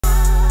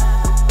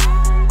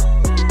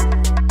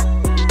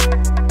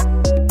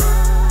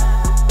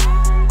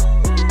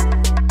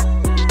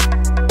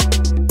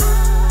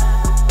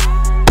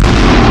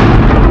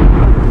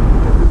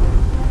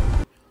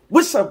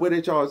up with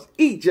it, y'all? It's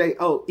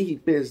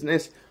EJOE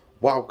BizZNesS.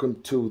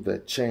 Welcome to the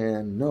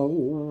channel.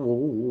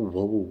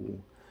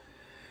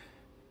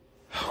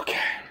 Okay.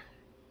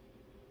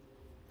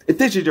 If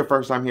this is your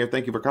first time here,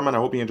 thank you for coming. I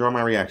hope you enjoy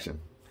my reaction.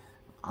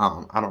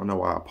 I don't know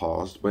why I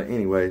paused, but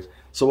anyways.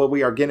 So what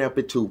we are getting up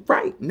into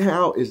right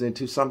now is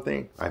into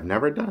something I've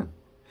never done.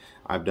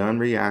 I've done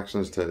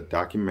reactions to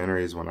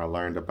documentaries when I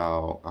learned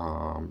about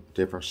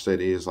different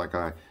cities. Like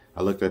I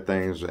looked at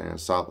things in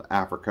South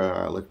Africa.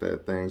 I looked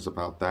at things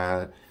about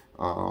that,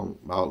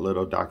 about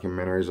little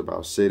documentaries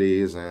about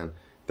cities and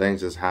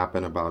things that's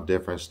happened about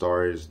different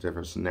stories,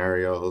 different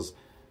scenarios,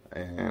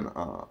 and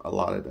a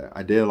lot of that.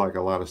 I did like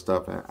a lot of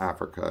stuff in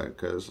Africa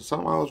because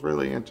something I was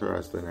really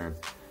interested in.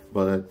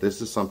 But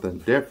this is something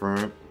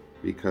different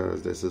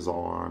because this is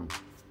on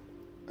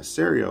a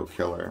serial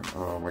killer.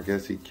 I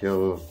guess he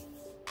killed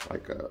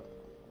like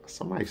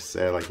somebody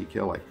said like he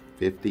killed like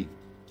 50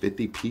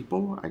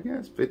 people, I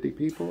guess 50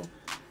 people.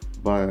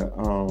 But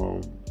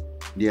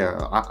yeah,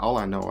 all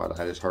I know,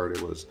 I just heard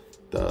it was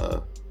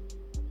the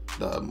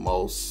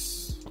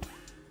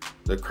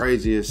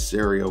craziest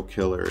serial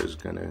killer is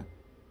gonna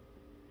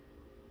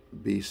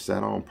be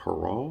set on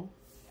parole.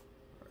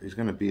 He's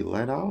gonna be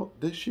let out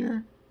this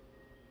year,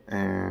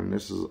 and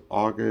this is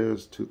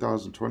August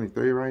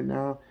 2023 right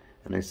now,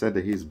 and they said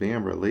that he's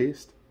being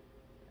released,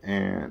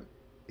 and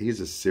he's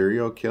a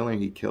serial killer.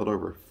 He killed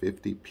over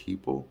 50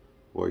 people,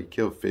 or he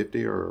killed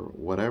 50 or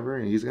whatever,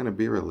 and he's gonna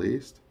be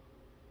released.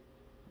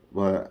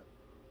 But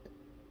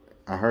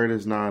I heard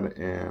it's not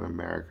in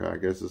America. I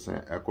guess it's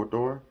in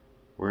Ecuador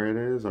where it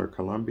is, or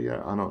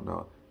Colombia. I don't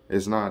know.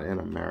 It's not in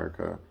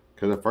America.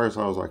 Because at first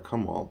I was like,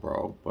 come on,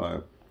 bro.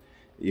 But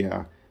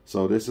yeah.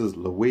 So this is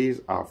Luis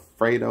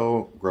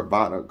Alfredo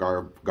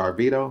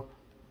Garavito.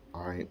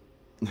 All right.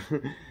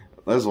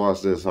 Let's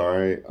watch this, all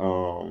right?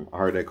 I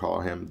heard they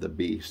call him the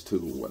Beast too,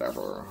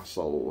 whatever.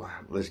 So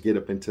let's get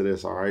up into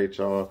this, all right,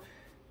 y'all?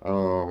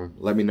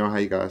 Let me know how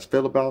you guys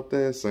feel about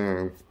this,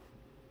 and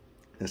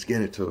let's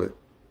get into it.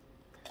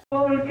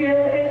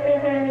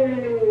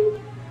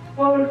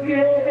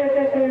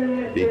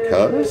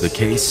 Because? The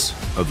case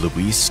of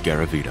Luis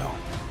Garavito.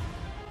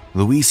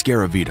 Luis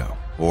Garavito,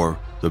 or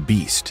the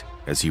Beast,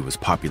 as he was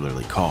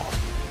popularly called,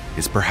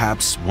 is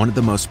perhaps one of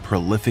the most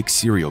prolific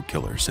serial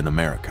killers in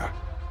America.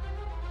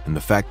 And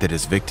the fact that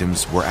his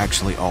victims were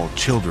actually all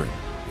children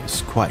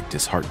is quite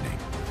disheartening.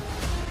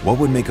 What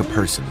would make a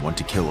person want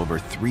to kill over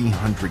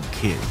 300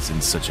 kids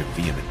in such a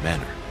vehement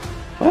manner?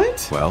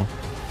 What? Well,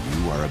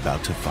 you are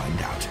about to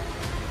find out.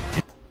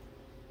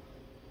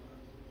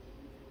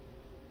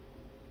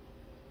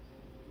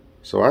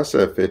 So I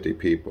said 50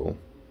 people.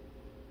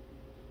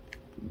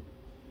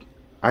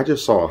 I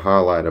just saw a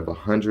highlight of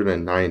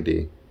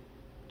 190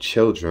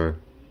 children.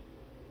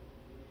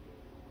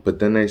 But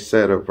then they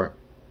said around...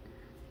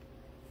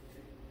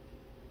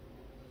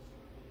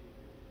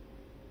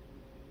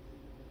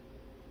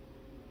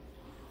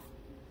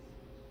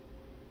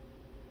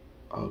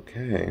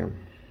 Okay.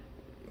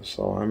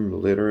 So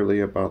I'm literally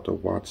about to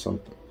watch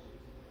something.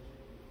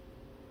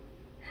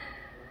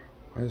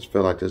 I just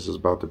feel like this is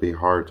about to be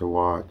hard to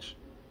watch.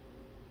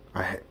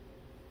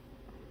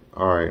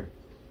 Alright.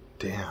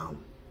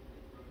 Damn.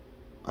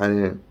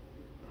 In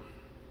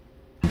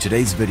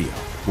today's video,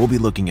 we'll be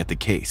looking at the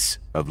case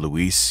of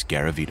Luis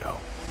Garavito.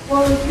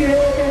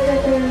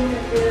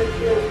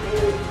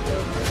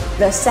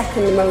 The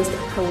second most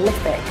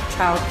prolific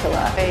child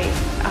killer.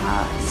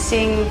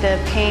 Seeing the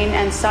pain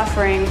and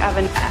suffering of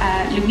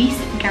Luis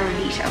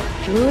Garavito.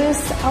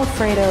 Luis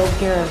Alfredo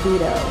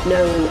Garavito,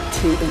 known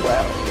to the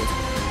world.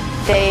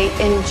 They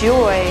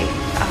enjoy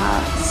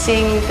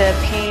seeing the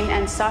pain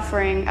and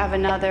suffering of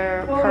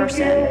another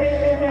person,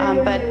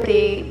 but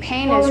the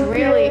pain is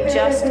really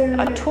just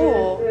a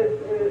tool.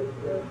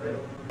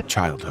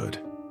 Childhood.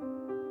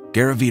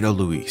 Garavito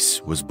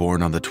Luis was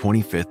born on the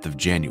 25th of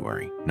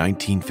January,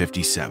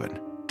 1957,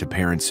 to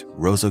parents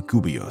Rosa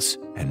Cubillos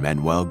and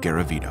Manuel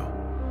Garavito,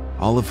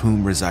 all of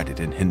whom resided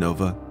in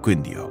Genova,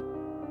 Quindio.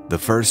 The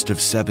first of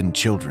 7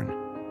 children,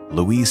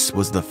 Luis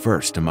was the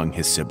first among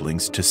his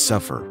siblings to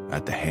suffer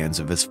at the hands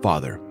of his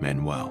father,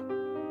 Manuel.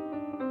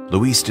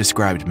 Luis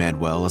described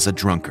Manuel as a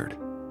drunkard,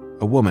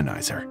 a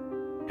womanizer,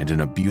 and an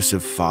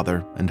abusive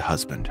father and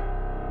husband.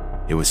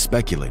 It was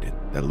speculated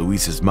that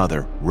Luis's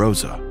mother,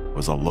 Rosa,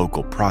 was a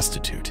local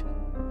prostitute,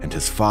 and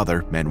his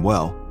father,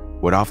 Manuel,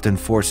 would often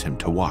force him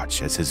to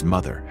watch as his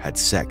mother had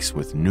sex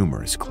with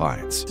numerous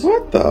clients.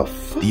 What the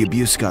fuck? The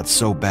abuse got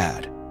so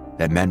bad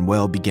that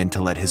Manuel began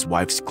to let his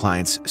wife's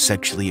clients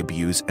sexually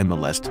abuse and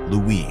molest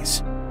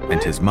Luis,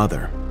 and his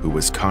mother, who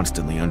was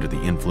constantly under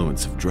the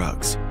influence of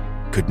drugs,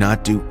 could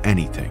not do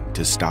anything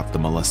to stop the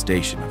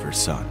molestation of her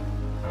son.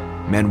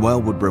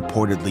 Manuel would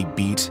reportedly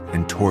beat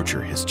and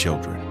torture his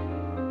children,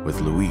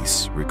 with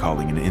Luis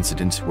recalling an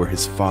incident where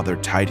his father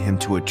tied him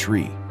to a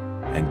tree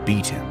and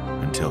beat him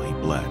until he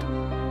bled.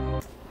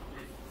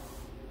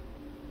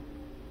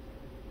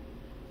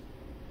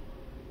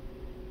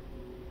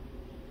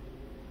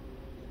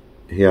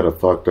 He had a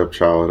fucked up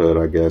childhood,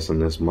 I guess, and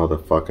this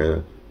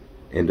motherfucker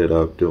ended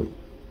up doing...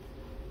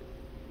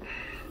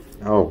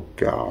 Oh,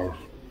 God.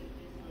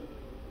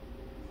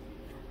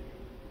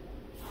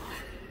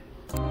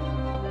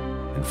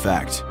 In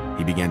fact,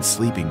 he began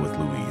sleeping with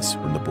Louise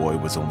when the boy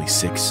was only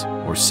 6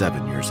 or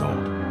 7 years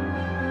old.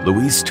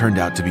 Louise turned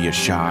out to be a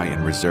shy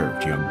and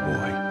reserved young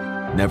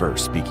boy, never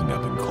speaking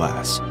up in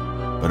class,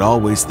 but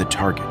always the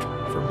target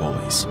for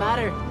bullies.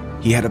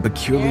 He had a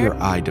peculiar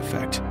eye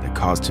defect that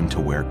caused him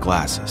to wear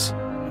glasses,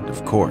 and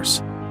of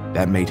course,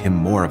 that made him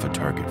more of a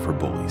target for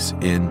bullies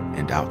in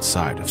and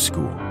outside of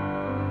school.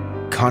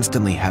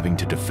 Constantly having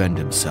to defend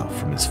himself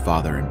from his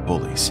father and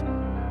bullies,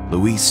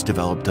 Louise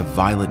developed a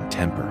violent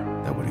temper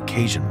that would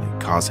occasionally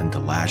cause him to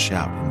lash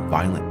out in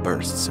violent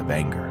bursts of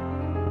anger.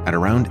 At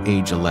around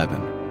age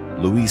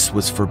 11, Louise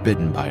was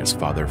forbidden by his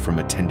father from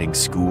attending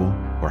school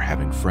or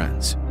having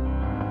friends.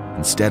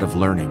 Instead of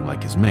learning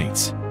like his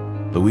mates,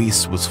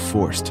 Louise was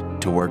forced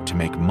to work to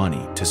make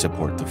money to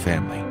support the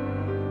family.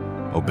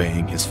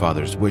 Obeying his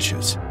father's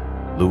wishes,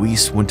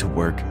 Louise went to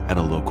work at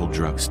a local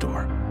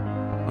drugstore.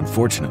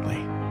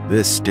 Unfortunately,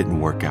 this didn't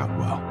work out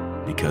well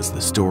because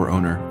the store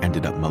owner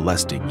ended up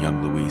molesting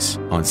young Louise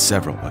on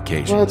several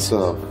occasions.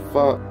 What the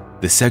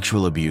fuck? The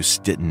sexual abuse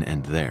didn't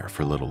end there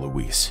for little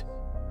Louise.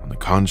 On the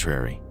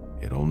contrary,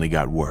 it only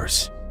got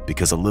worse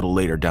because a little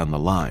later down the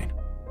line,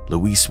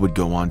 Louise would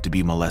go on to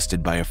be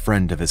molested by a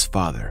friend of his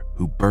father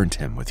who burnt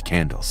him with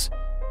candles.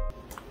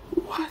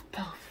 What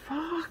the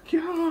fuck,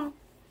 y'all?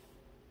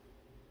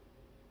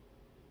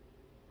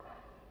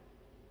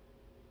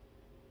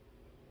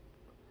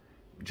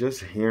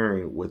 Just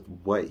hearing with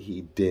what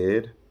he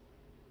did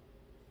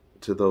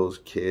to those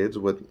kids,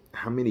 with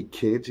how many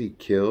kids he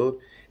killed,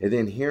 and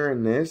then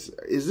hearing this,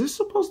 is this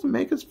supposed to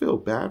make us feel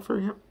bad for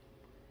him?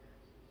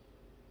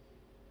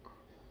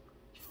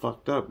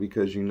 Fucked up,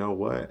 because you know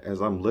what?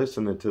 As I'm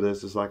listening to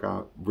this, it's like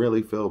I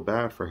really feel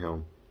bad for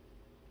him.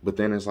 But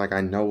then it's like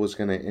I know what's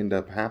going to end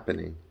up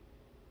happening.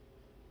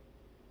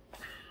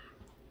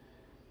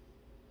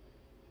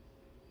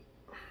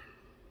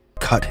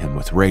 Cut him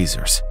with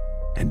razors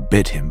and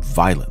bit him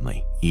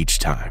violently each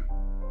time.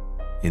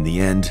 In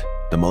the end,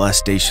 the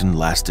molestation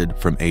lasted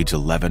from age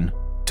 11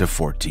 to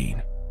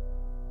 14.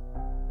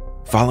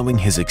 Following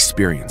his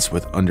experience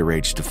with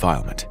underage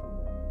defilement,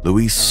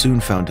 Louis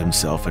soon found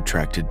himself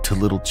attracted to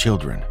little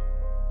children,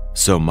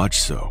 so much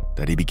so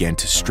that he began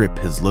to strip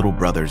his little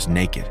brothers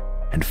naked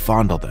and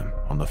fondle them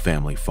on the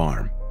family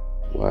farm.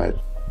 What?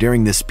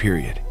 During this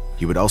period,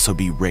 he would also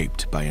be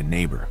raped by a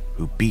neighbor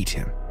who beat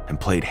him and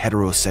played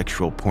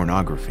heterosexual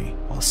pornography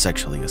while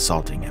sexually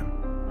assaulting him.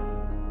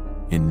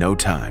 In no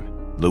time,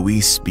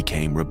 Louis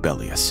became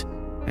rebellious,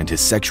 and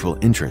his sexual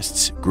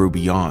interests grew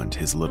beyond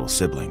his little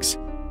siblings.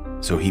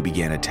 So he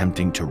began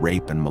attempting to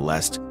rape and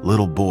molest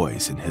little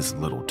boys in his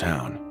little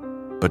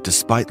town. But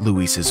despite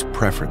Louis's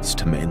preference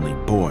to mainly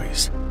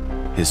boys,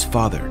 his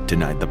father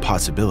denied the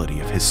possibility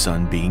of his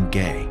son being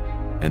gay,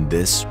 and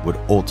this would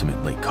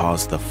ultimately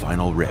cause the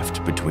final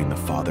rift between the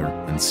father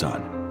and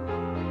son.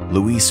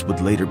 Louis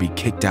would later be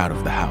kicked out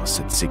of the house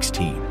at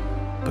 16,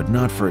 but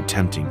not for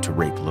attempting to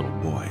rape little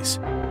boys,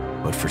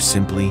 but for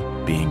simply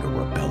being a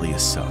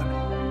rebellious son.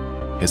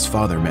 His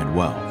father,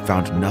 Manuel,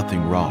 found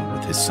nothing wrong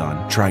with his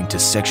son trying to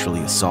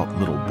sexually assault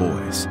little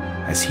boys,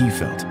 as he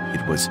felt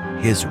it was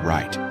his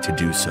right to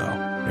do so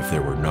if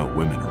there were no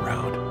women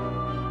around.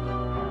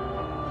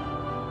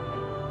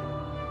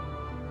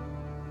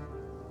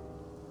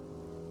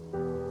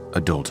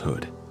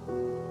 Adulthood.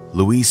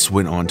 Louis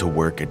went on to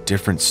work at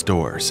different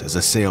stores as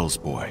a sales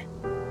boy,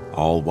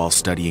 all while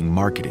studying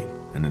marketing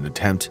in an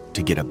attempt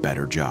to get a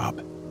better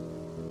job.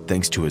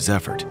 Thanks to his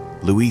effort,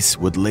 Louis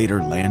would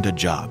later land a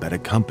job at a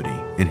company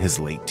in his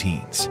late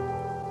teens,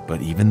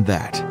 but even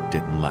that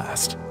didn't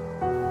last.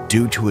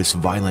 Due to his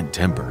violent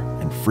temper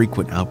and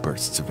frequent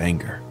outbursts of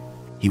anger,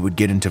 he would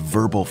get into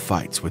verbal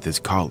fights with his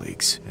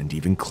colleagues and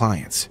even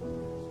clients.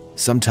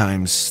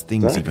 Sometimes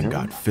things even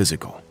got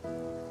physical.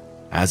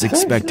 As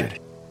expected,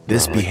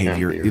 this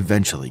behavior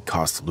eventually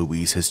cost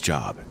Louis his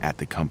job at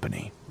the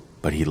company,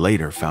 but he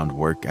later found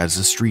work as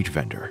a street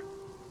vendor.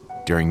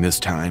 During this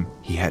time,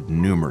 he had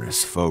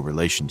numerous faux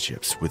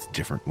relationships with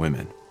different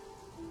women.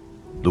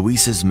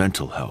 Louis's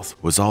mental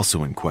health was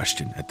also in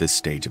question at this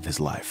stage of his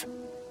life.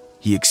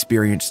 He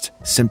experienced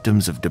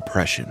symptoms of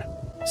depression,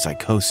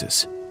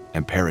 psychosis,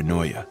 and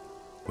paranoia,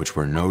 which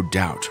were no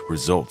doubt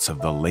results of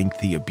the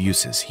lengthy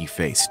abuses he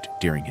faced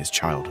during his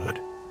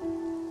childhood.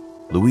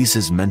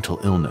 Louis's mental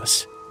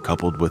illness,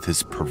 coupled with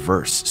his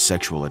perverse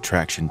sexual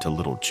attraction to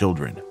little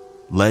children,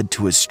 led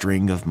to a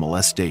string of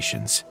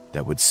molestations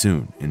that would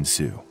soon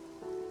ensue.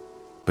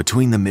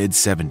 Between the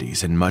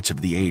mid-70s and much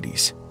of the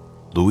 80s,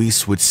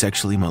 Louis would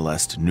sexually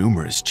molest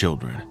numerous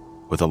children,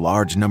 with a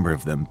large number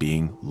of them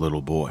being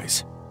little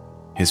boys.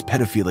 His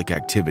pedophilic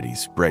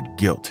activities bred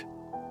guilt,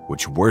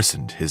 which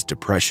worsened his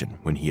depression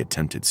when he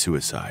attempted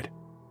suicide.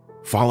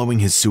 Following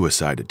his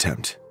suicide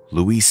attempt,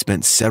 Louis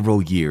spent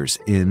several years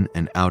in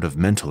and out of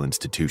mental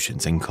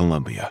institutions in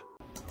Colombia.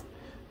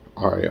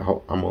 All right,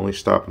 I'm only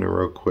stopping it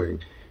real quick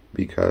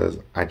because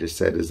I just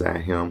said, is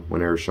that him when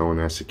they were showing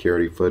that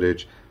security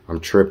footage? I'm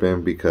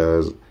tripping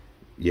because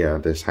yeah,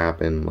 this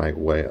happened like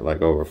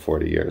over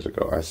 40 years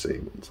ago, I see.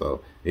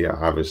 So yeah,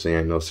 obviously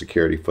ain't no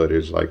security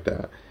footage like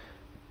that.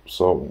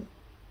 So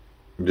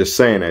I'm just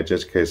saying that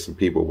just in case some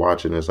people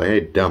watching this like,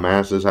 hey,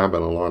 dumbass, this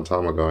happened a long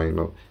time ago, you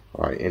know.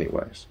 All right,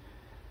 anyways.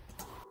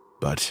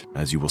 But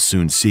as you will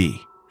soon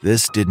see,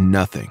 this did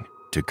nothing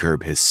to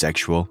curb his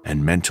sexual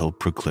and mental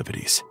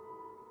proclivities.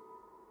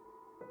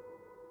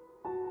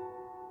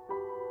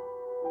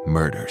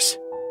 Murders.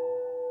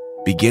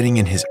 Beginning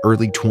in his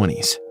early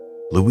 20s,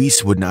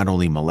 Luis would not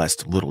only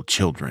molest little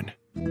children,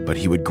 but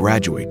he would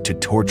graduate to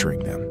torturing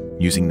them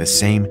using the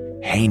same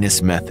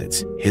heinous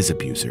methods his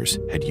abusers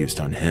had used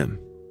on him.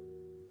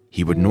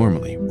 He would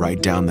normally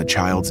write down the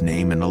child's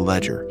name in a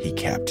ledger he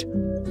kept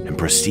and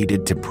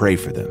proceeded to pray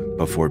for them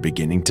before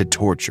beginning to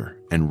torture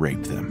and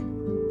rape them.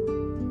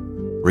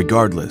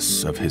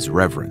 Regardless of his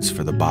reverence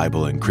for the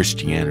Bible and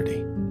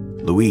Christianity,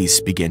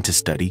 Luis began to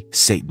study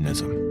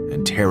Satanism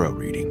and tarot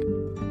reading.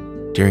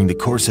 During the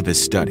course of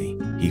his study,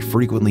 he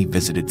frequently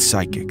visited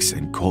psychics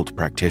and cult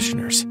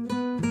practitioners.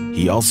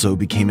 He also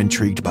became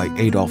intrigued by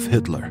Adolf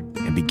Hitler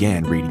and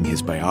began reading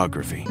his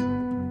biography.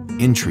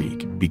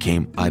 Intrigue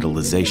became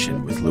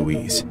idolization with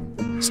Luis,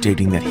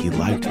 stating that he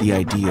liked the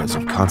ideas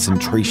of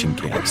concentration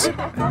camps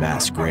and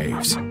mass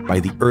graves. By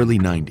the early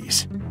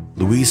 90s,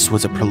 Luis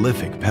was a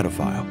prolific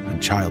pedophile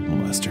and child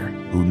molester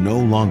who no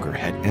longer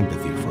had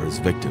empathy for his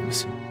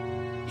victims.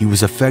 He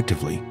was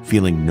effectively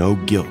feeling no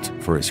guilt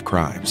for his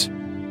crimes.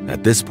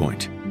 At this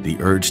point, the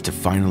urge to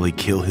finally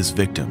kill his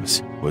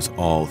victims was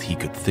all he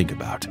could think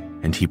about,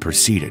 and he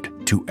proceeded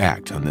to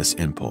act on this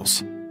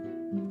impulse.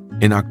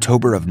 In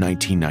October of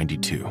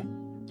 1992,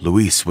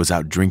 Luis was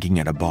out drinking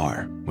at a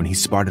bar when he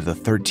spotted a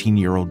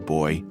 13-year-old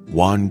boy,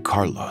 Juan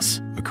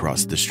Carlos,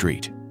 across the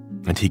street,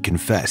 and he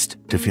confessed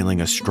to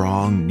feeling a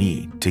strong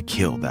need to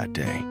kill that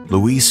day.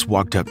 Luis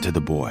walked up to the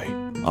boy,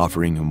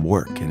 offering him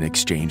work in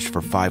exchange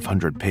for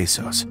 500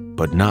 pesos,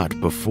 but not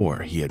before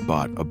he had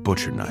bought a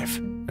butcher knife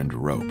and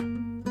rope.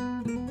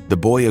 The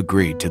boy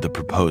agreed to the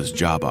proposed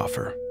job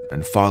offer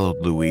and followed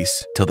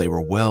Luis till they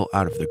were well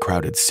out of the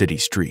crowded city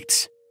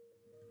streets.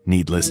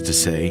 Needless to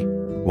say,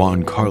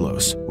 Juan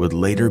Carlos would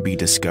later be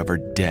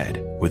discovered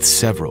dead with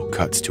several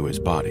cuts to his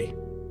body,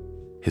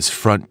 his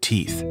front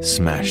teeth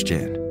smashed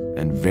in,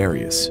 and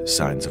various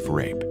signs of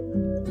rape.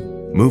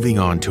 Moving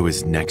on to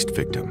his next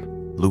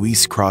victim,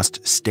 Luis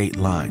crossed state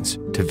lines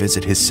to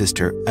visit his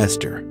sister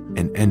Esther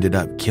and ended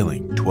up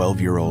killing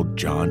 12-year-old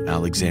John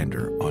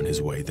Alexander on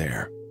his way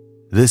there.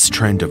 This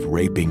trend of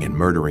raping and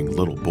murdering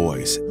little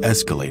boys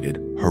escalated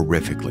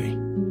horrifically,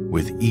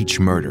 with each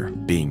murder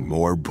being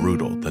more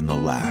brutal than the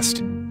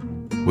last.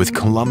 With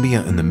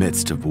Colombia in the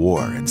midst of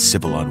war and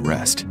civil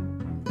unrest,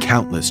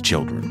 countless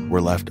children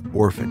were left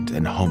orphaned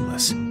and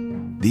homeless.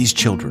 These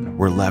children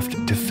were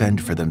left to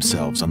fend for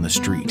themselves on the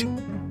street,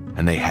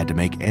 and they had to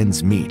make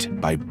ends meet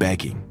by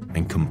begging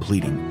and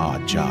completing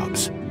odd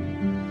jobs.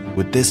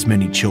 With this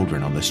many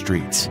children on the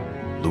streets,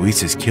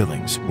 Luis's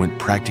killings went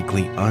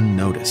practically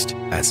unnoticed,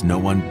 as no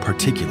one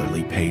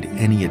particularly paid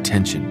any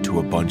attention to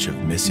a bunch of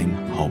missing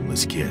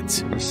homeless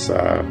kids. That's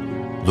sad.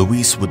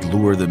 Luis would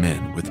lure them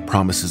in with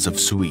promises of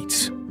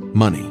sweets,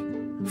 money,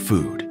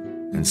 food,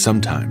 and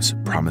sometimes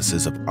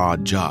promises of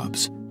odd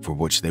jobs for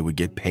which they would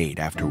get paid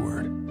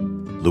afterward.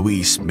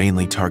 Luis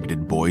mainly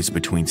targeted boys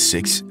between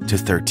 6 to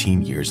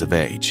 13 years of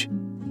age.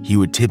 He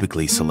would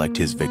typically select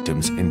his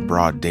victims in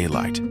broad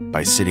daylight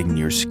by sitting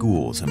near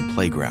schools and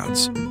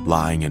playgrounds,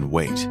 lying in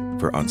wait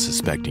for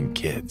unsuspecting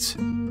kids.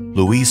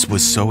 Luis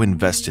was so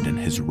invested in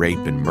his rape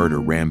and murder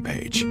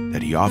rampage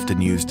that he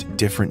often used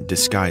different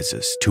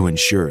disguises to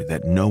ensure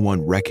that no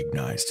one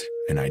recognized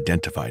and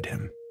identified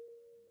him.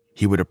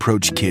 He would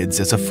approach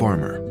kids as a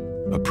farmer,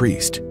 a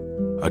priest,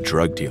 a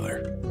drug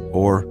dealer,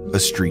 or a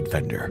street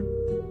vendor.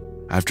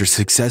 After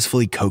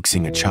successfully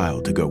coaxing a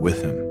child to go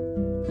with him,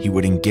 he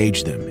would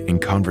engage them in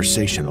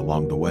conversation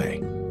along the way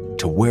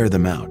to wear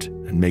them out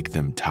and make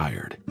them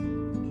tired.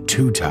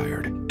 Too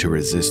tired to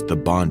resist the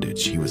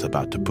bondage he was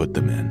about to put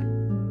them in.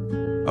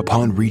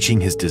 Upon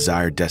reaching his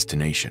desired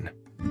destination,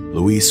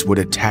 Luis would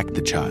attack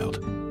the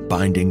child,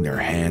 binding their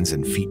hands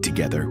and feet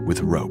together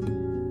with rope.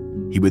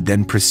 He would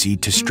then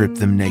proceed to strip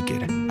them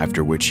naked,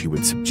 after which he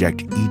would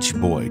subject each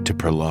boy to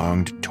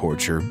prolonged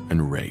torture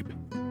and rape.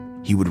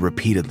 He would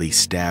repeatedly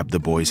stab the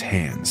boy's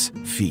hands,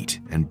 feet,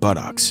 and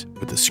buttocks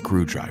with a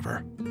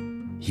screwdriver.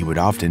 He would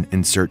often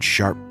insert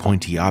sharp,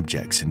 pointy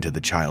objects into the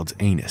child's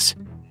anus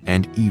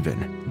and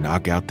even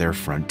knock out their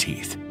front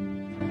teeth.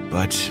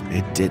 But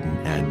it didn't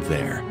end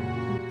there.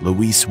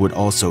 Luis would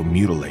also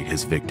mutilate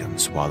his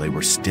victims while they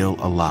were still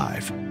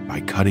alive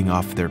by cutting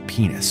off their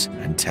penis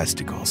and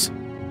testicles.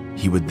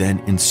 He would then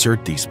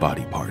insert these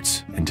body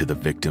parts into the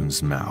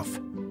victim's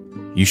mouth.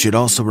 You should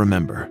also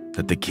remember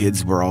that the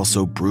kids were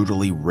also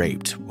brutally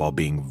raped while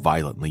being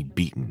violently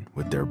beaten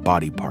with their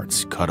body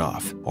parts cut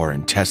off or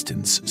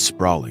intestines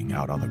sprawling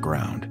out on the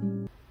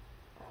ground.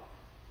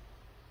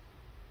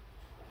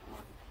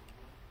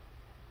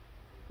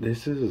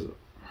 This is...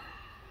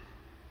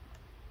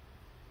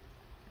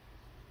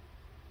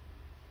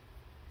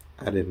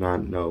 I did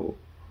not know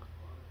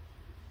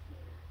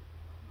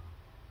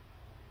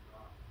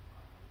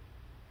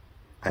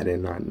I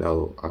did not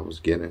know I was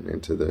getting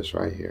into this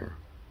right here.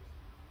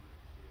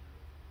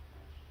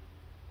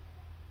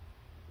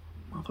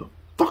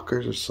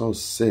 Motherfuckers are so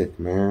sick,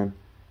 man.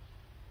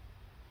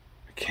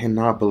 I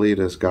cannot believe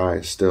this guy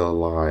is still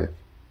alive.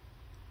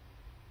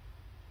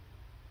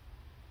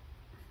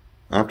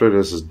 After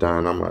this is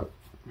done,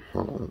 hold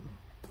on.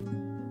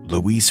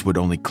 Luis would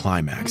only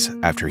climax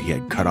after he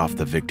had cut off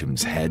the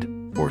victim's head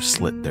or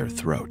slit their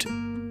throat,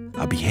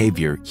 a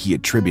behavior he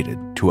attributed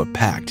to a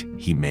pact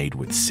he made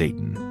with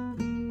Satan.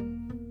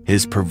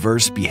 His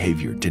perverse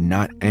behavior did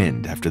not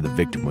end after the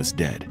victim was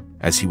dead,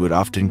 as he would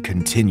often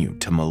continue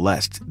to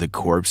molest the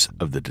corpse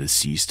of the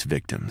deceased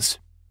victims.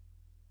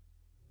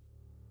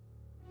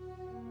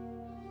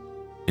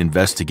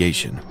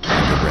 Investigation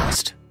and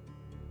arrest.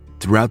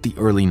 Throughout the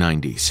early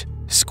 90s,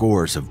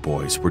 scores of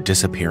boys were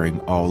disappearing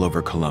all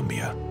over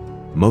Colombia,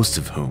 most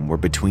of whom were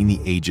between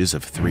the ages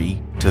of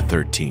 3 to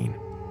 13.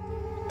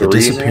 The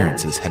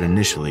disappearances had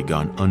initially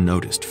gone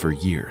unnoticed for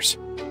years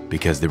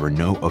because there were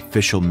no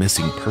official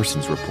missing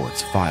persons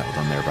reports filed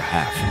on their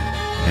behalf,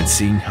 and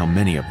seeing how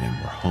many of them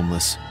were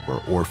homeless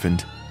or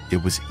orphaned,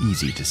 it was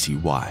easy to see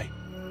why.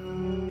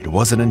 It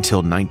wasn't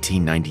until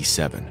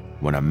 1997,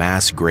 when a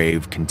mass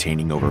grave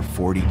containing over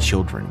 40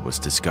 children was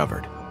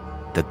discovered,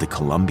 that the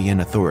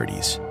Colombian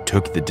authorities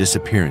took the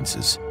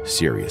disappearances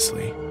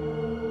seriously.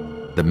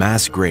 The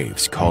mass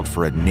graves called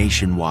for a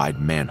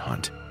nationwide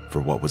manhunt for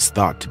what was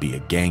thought to be a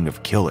gang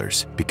of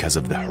killers because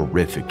of the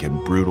horrific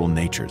and brutal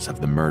natures of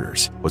the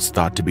murders was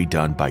thought to be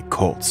done by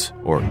cults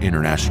or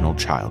international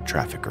child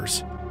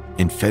traffickers.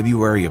 In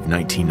February of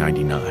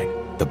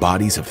 1999, the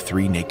bodies of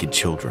 3 naked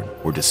children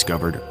were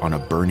discovered on a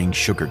burning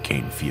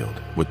sugarcane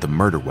field with the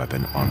murder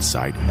weapon on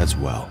site as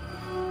well.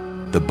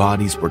 The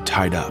bodies were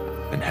tied up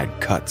and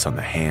had cuts on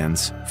the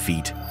hands,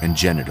 feet, and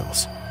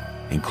genitals,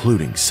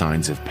 including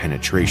signs of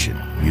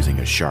penetration using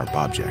a sharp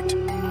object.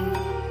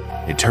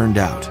 It turned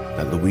out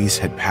that Luis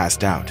had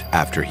passed out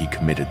after he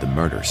committed the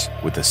murders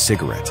with a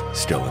cigarette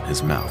still in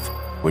his mouth,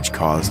 which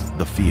caused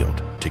the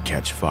field to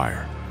catch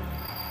fire.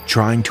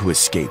 Trying to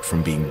escape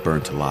from being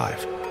burnt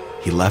alive,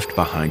 he left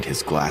behind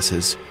his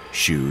glasses,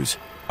 shoes,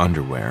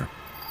 underwear,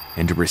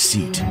 and a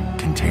receipt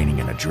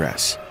containing an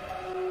address.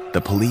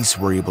 The police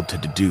were able to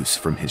deduce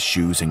from his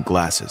shoes and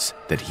glasses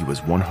that he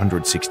was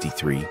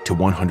 163 to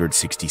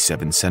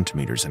 167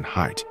 centimeters in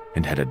height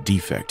and had a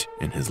defect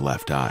in his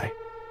left eye.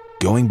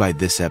 Going by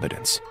this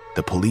evidence,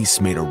 the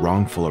police made a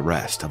wrongful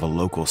arrest of a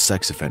local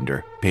sex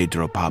offender,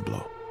 Pedro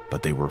Pablo,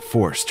 but they were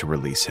forced to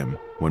release him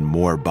when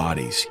more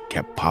bodies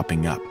kept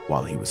popping up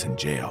while he was in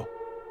jail.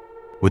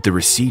 With the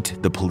receipt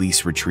the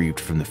police retrieved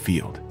from the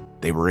field,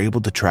 they were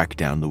able to track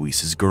down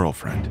Luis's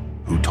girlfriend,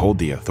 who told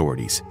the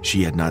authorities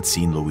she had not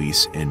seen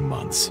Luis in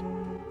months.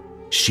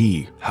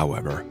 She,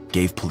 however,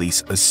 gave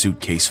police a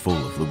suitcase full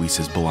of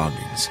Luis's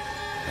belongings,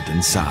 and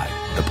inside,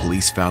 the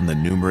police found the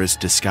numerous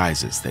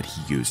disguises that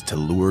he used to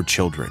lure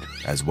children,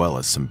 as well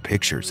as some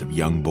pictures of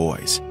young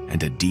boys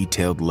and a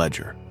detailed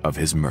ledger of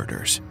his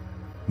murders.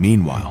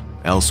 Meanwhile,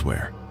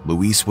 elsewhere,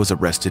 Luis was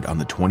arrested on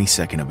the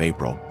 22nd of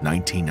April,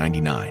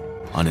 1999,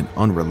 on an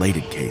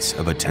unrelated case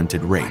of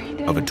attempted rape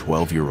of a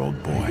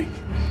 12-year-old boy.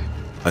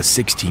 A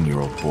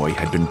 16-year-old boy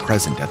had been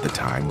present at the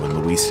time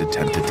when Luis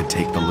attempted to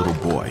take the little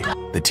boy.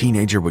 The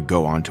teenager would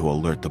go on to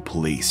alert the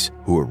police,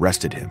 who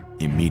arrested him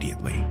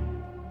immediately.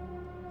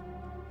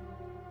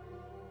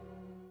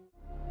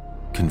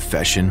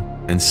 Confession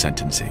and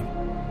sentencing.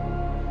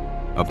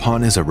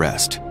 Upon his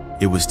arrest,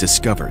 it was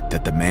discovered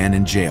that the man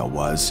in jail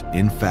was,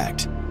 in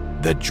fact,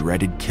 the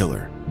dreaded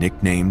killer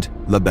nicknamed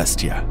La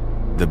Bestia,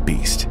 the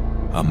Beast,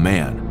 a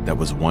man that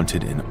was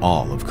wanted in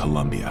all of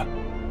Colombia.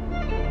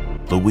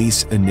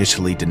 Luis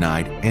initially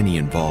denied any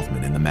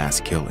involvement in the mass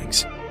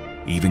killings,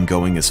 even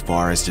going as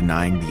far as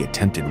denying the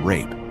attempted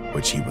rape,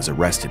 which he was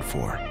arrested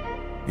for.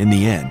 In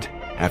the end,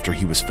 after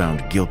he was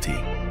found guilty,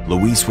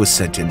 Luis was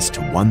sentenced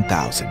to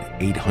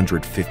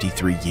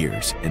 1,853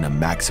 years in a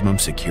maximum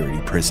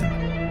security prison,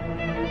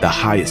 the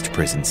highest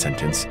prison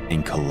sentence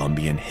in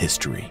Colombian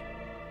history.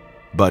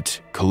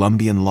 But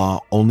Colombian law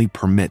only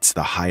permits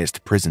the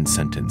highest prison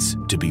sentence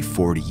to be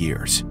 40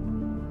 years,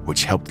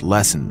 which helped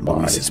lessen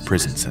Luis's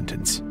prison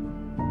sentence.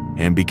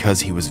 And because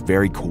he was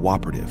very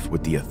cooperative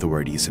with the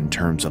authorities in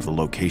terms of the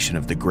location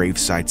of the grave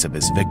sites of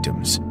his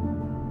victims,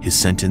 his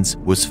sentence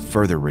was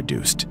further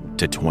reduced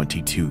to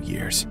 22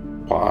 years.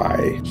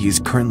 Why? He is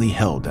currently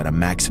held at a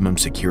maximum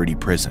security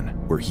prison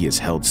where he is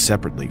held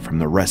separately from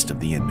the rest of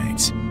the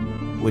inmates,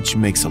 which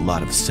makes a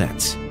lot of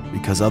sense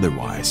because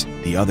otherwise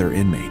the other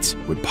inmates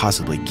would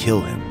possibly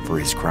kill him for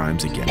his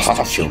crimes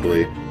against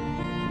children.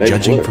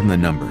 Judging from the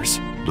numbers,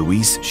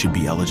 Luis should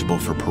be eligible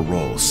for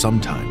parole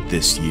sometime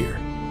this year,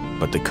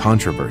 but the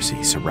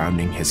controversy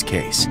surrounding his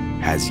case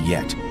has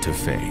yet to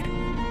fade.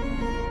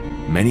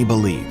 Many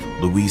believe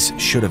Luis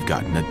should have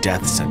gotten a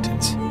death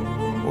sentence,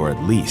 or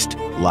at least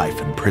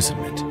life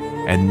imprisonment,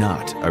 and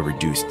not a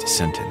reduced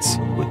sentence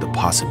with the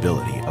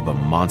possibility of a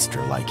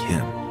monster like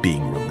him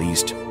being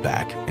released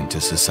back into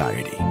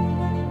society.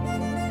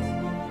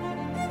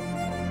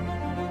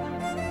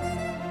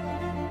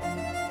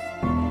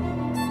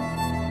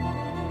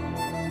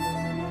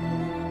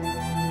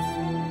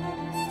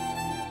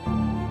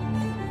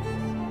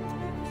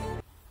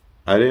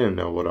 I didn't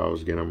know what I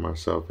was getting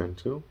myself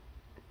into.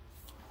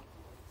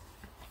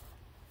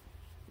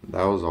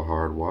 That was a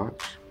hard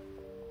watch.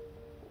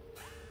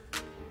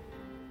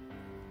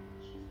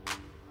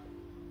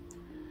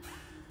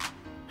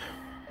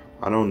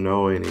 I don't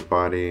know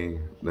anybody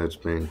that's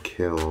been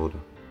killed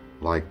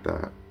like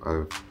that.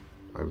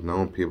 I've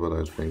known people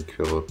that's been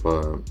killed,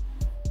 but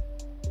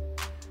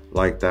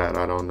like that,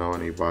 I don't know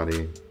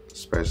anybody,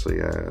 especially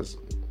as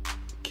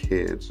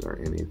kids or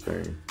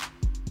anything.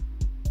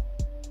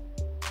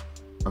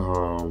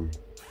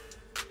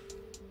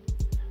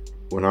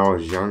 When I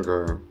was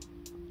younger,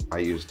 I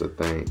used to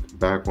think,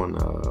 back when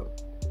the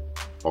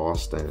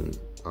Boston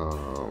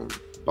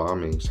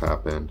bombings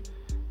happened,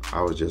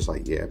 I was just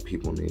like, yeah,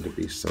 people need to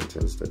be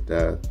sentenced to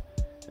death.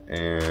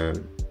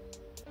 And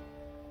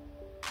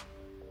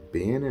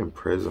being in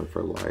prison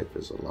for life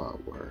is a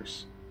lot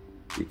worse,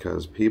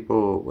 because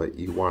people, like,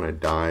 you want to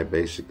die,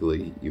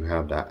 basically you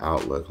have that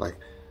outlook like,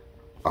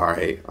 all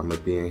right, I'm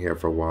gonna be in here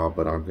for a while,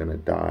 but I'm gonna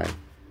die.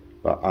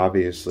 But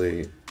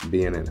obviously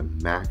being in a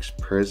max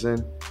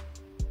prison,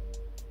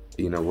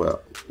 you know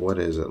what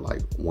is it,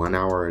 like 1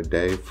 hour a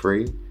day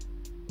free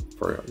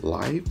for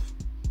life?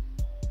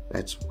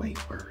 That's way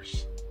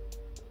worse.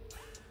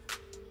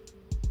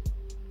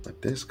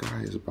 But this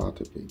guy is about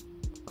to be,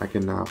 I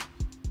cannot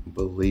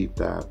believe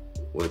that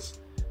was,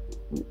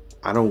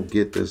 I don't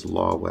get this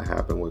law, what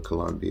happened with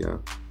Colombia.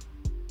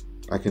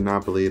 I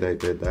cannot believe they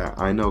did that.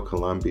 I know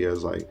Colombia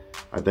is like,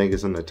 I think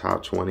it's in the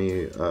top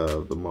 20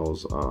 of the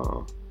most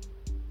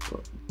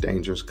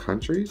dangerous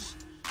countries.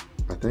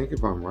 I think,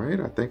 if I'm right,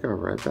 I think I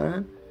read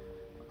that.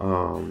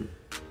 I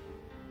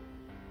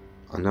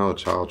know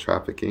child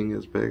trafficking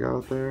is big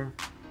out there.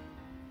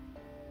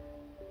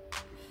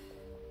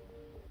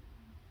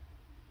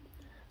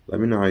 Let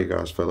me know how you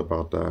guys feel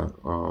about that.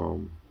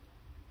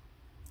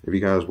 If you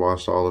guys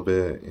watched all of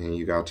it and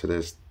you got to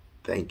this,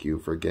 thank you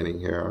for getting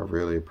here. I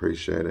really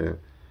appreciate it.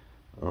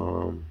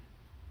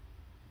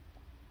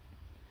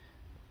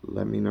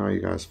 Let me know how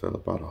you guys feel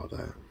about all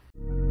that.